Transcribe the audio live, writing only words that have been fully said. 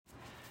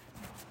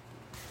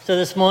So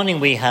this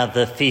morning we have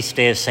the feast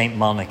day of St.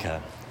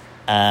 Monica.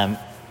 And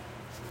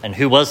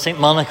who was St.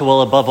 Monica?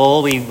 Well, above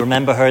all, we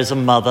remember her as a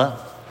mother.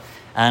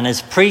 And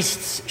as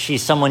priests,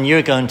 she's someone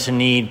you're going to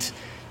need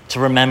to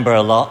remember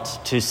a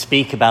lot, to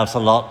speak about a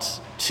lot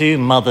to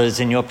mothers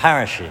in your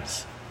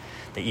parishes.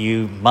 That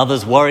you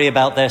mothers worry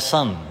about their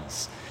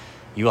sons.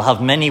 You will have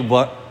many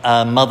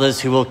mothers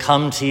who will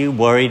come to you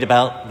worried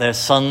about their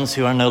sons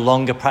who are no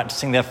longer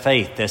practicing their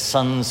faith, their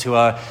sons who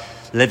are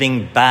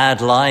living bad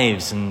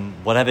lives in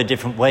whatever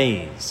different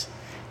ways.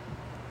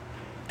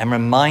 And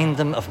remind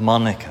them of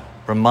Monica.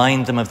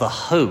 Remind them of the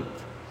hope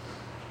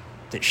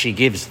that she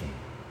gives them.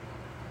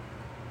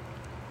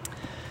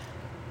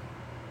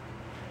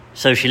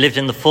 So she lived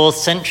in the 4th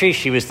century.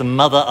 She was the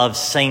mother of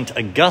St.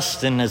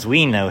 Augustine as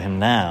we know him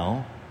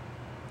now.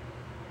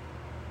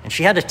 And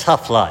she had a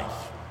tough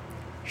life.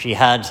 She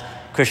had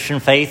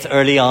Christian faith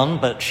early on,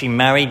 but she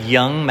married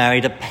young,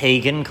 married a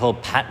pagan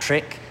called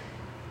Patrick.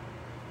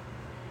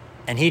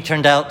 And he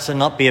turned out to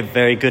not be a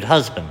very good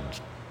husband.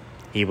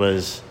 He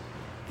was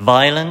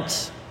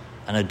violent,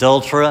 an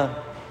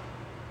adulterer,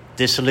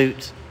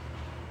 dissolute.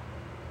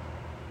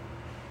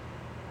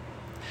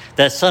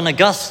 Their son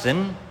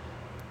Augustine,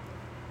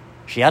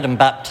 she had him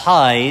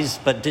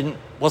baptized, but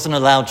wasn't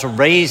allowed to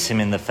raise him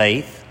in the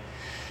faith.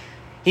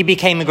 He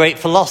became a great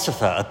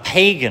philosopher, a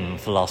pagan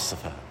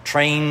philosopher,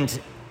 trained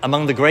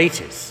among the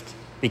greatest,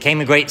 became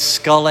a great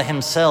scholar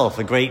himself,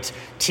 a great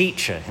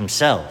teacher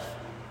himself.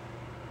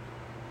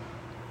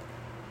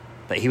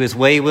 But he was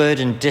wayward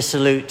and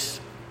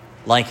dissolute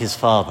like his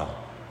father.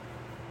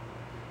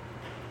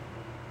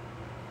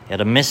 He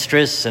had a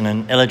mistress and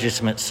an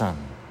illegitimate son.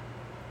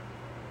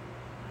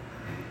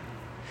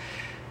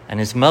 And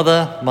his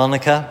mother,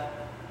 Monica,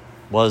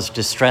 was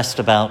distressed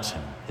about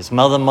him. His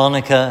mother,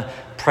 Monica,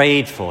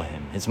 prayed for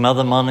him. His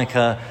mother,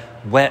 Monica,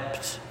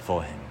 wept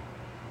for him.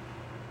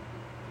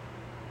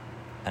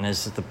 And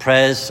as the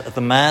prayers of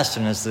the Mass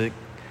and as the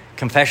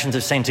confessions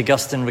of St.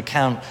 Augustine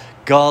recount,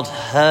 God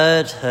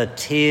heard her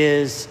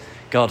tears,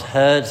 God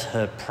heard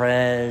her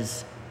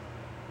prayers,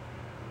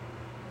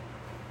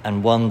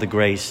 and won the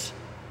grace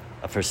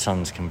of her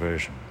son's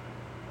conversion.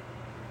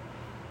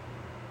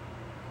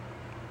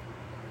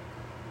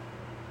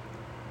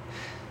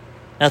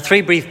 Now,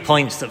 3 brief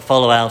points that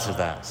follow out of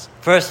that.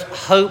 First,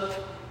 hope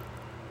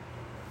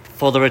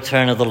for the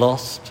return of the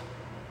lost.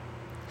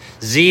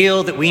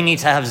 Zeal, that we need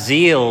to have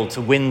zeal to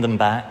win them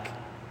back.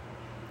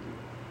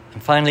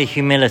 And finally,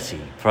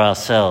 humility for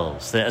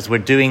ourselves, that as we're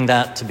doing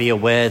that, to be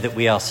aware that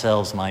we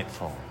ourselves might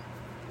fall.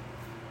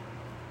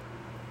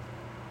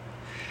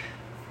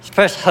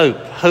 First,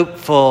 hope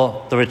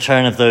for the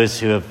return of those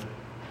who have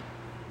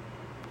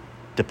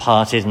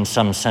departed in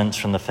some sense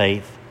from the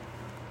faith.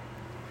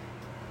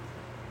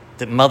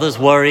 That mothers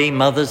worry,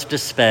 mothers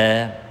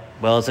despair.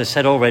 Well, as I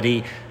said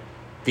already,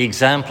 the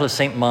example of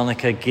St.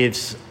 Monica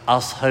gives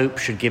us hope,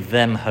 should give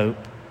them hope,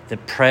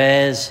 that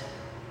prayers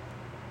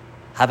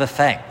have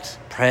effect.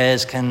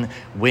 Prayers can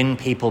win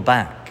people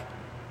back.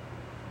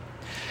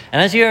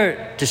 And as you're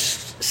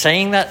just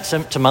saying that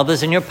to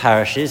mothers in your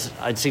parishes,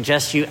 I'd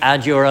suggest you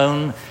add your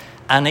own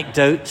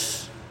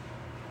anecdotes,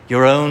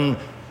 your own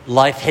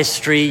life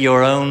history,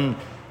 your own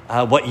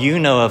what you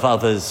know of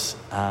others.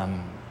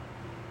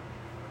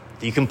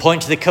 You can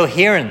point to the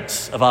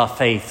coherence of our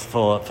faith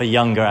for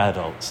younger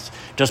adults.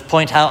 Just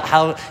point out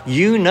how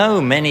you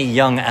know many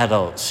young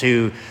adults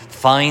who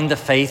find the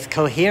faith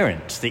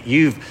coherent, that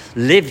you've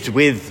lived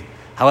with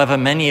however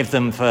many of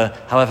them for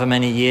however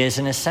many years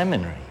in a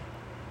seminary.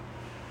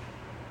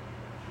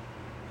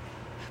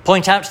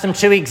 Point out to them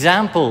 2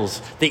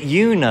 examples that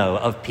you know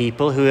of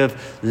people who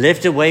have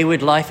lived a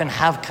wayward life and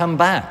have come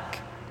back.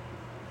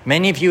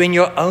 Many of you in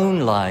your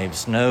own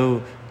lives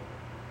know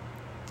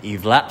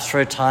you've lapsed for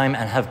a time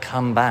and have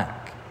come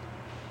back.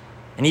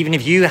 And even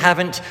if you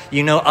haven't,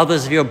 you know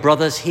others of your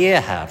brothers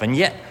here have. And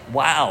yet,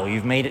 wow,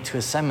 you've made it to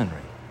a seminary.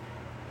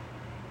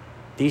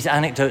 These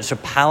anecdotes are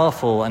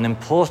powerful and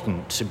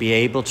important to be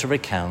able to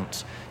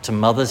recount to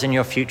mothers in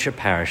your future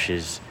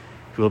parishes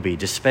who will be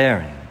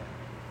despairing.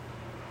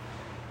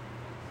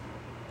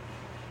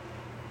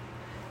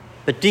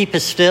 But deeper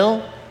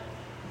still,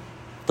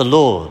 the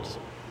Lord.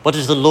 What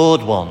does the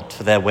Lord want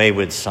for their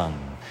wayward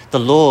son? The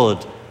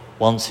Lord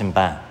wants him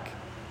back.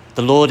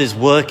 The Lord is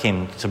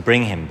working to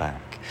bring him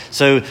back.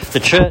 So the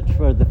church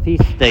for the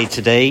feast day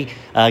today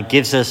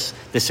gives us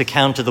this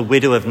account of the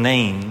widow of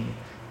Nain,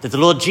 that the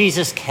Lord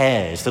Jesus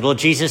cares. The Lord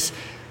Jesus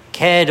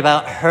cared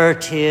about her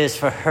tears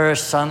for her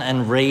son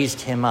and raised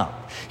him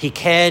up. He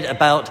cared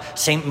about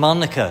St.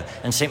 Monica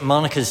and St.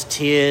 Monica's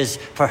tears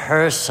for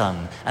her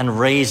son and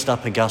raised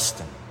up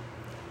Augustine.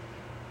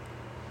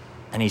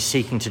 And he's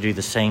seeking to do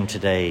the same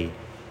today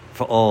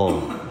for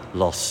all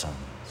lost sons.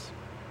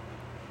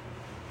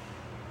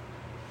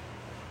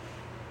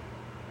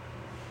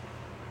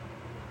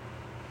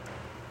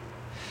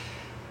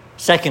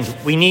 Second,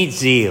 we need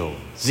zeal.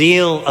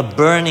 Zeal, a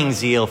burning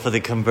zeal for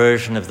the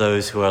conversion of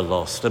those who are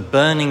lost. A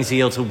burning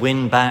zeal to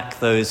win back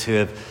those who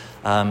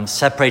have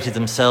separated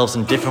themselves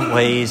in different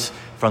ways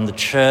from the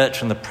church,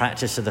 from the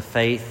practice of the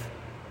faith.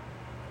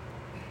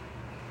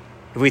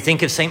 If we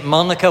think of St.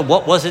 Monica,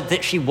 what was it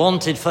that she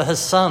wanted for her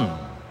son?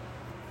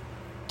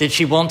 Did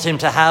she want him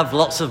to have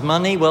lots of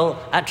money?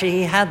 Well, actually,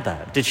 he had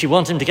that. Did she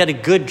want him to get a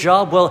good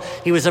job? Well,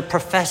 he was a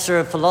professor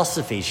of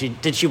philosophy.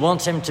 Did she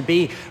want him to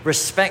be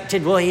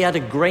respected? Well, he had a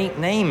great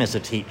name as a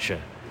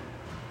teacher.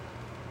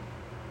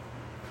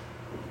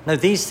 No,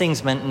 these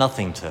things meant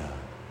nothing to her.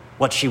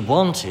 What she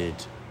wanted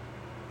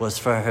was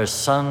for her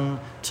son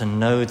to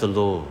know the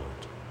Lord.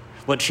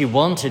 What she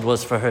wanted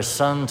was for her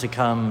son to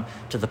come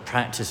to the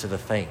practice of the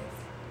faith.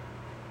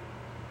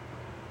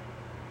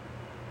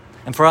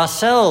 And for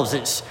ourselves,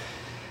 it's,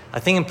 I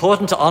think,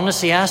 important to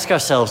honestly ask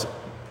ourselves,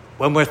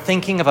 when we're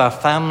thinking of our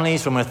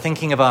families, when we're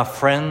thinking of our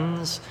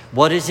friends,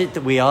 what is it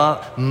that we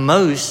are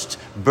most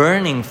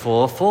burning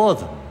for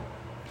them?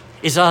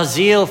 Is our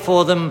zeal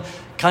for them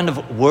kind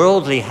of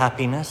worldly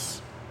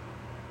happiness?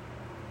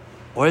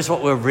 Or is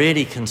what we're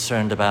really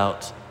concerned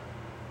about,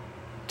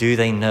 do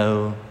they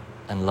know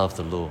and love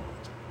the Lord?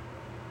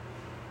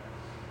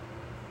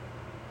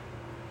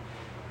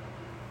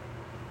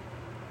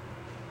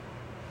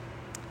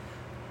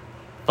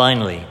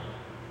 Finally,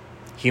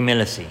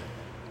 humility,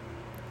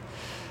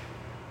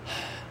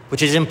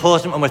 which is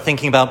important when we're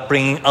thinking about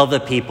bringing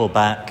other people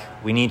back.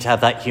 We need to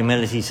have that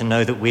humility to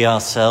know that we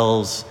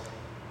ourselves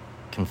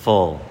can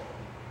fall.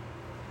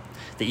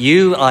 That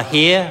you are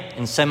here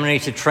in seminary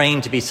to train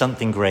to be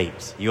something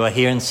great. You are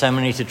here in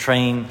seminary to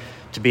train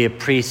to be a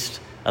priest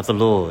of the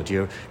Lord.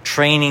 You're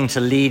training to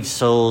lead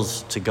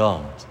souls to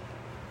God.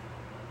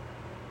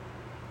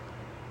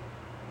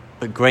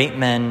 But great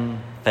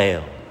men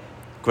fail.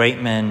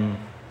 Great men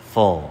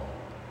fall.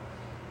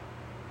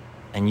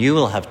 And you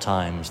will have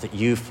times that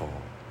you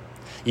fall.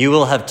 You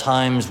will have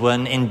times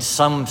when, in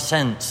some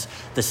sense,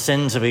 the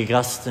sins of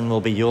Augustine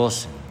will be your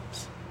sins.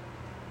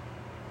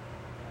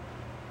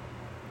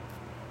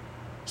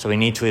 So we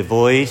need to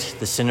avoid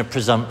the sin of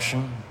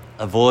presumption,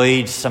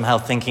 avoid somehow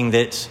thinking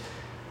that,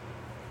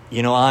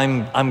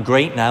 I'm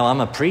great now,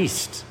 I'm a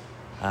priest.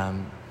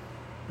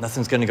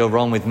 Nothing's going to go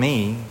wrong with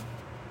me.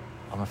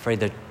 I'm afraid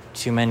there are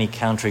too many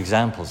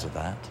counterexamples of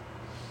that.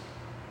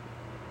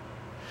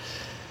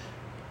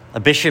 A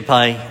bishop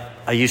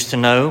I used to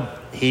know,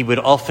 he would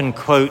often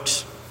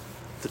quote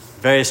the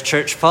various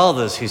church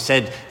fathers who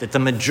said that the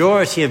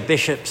majority of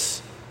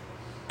bishops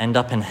end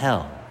up in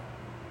hell.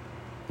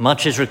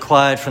 Much is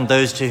required from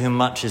those to whom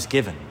much is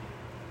given.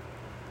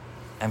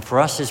 And for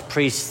us as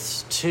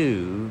priests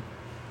too,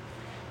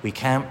 we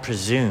can't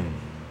presume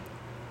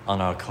on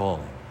our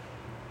calling.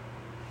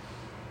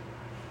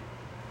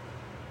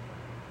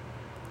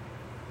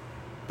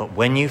 But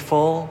when you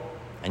fall,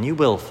 and you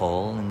will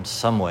fall in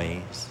some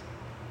ways,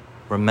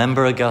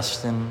 remember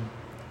Augustine,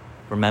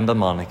 remember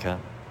Monica.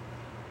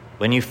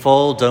 When you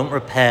fall, don't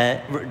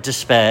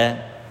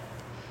despair.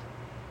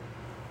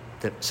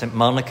 That St.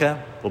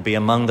 Monica will be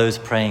among those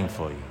praying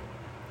for you.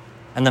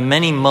 And the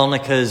many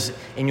Monicas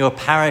in your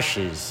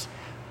parishes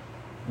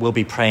will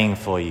be praying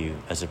for you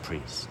as a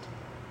priest.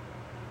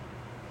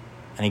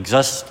 And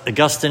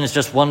Augustine is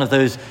just one of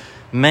those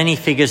many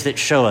figures that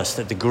show us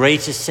that the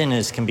greatest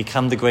sinners can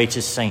become the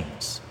greatest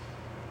saints.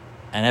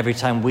 And every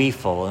time we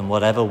fall, in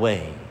whatever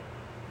way,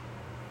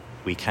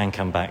 we can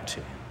come back to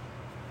him.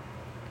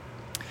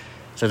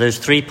 So those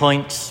 3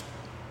 points.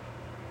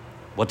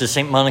 What does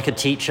St. Monica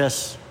teach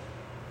us?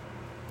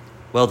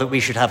 Well, that we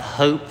should have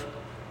hope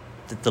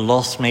that the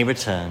lost may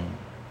return,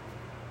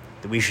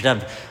 that we should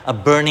have a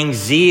burning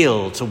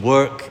zeal to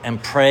work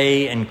and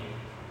pray and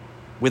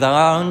with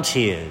our own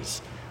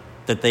tears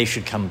that they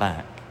should come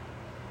back.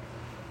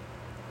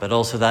 But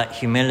also that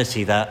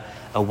humility, that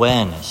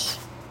awareness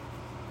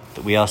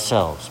that we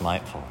ourselves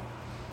might fall.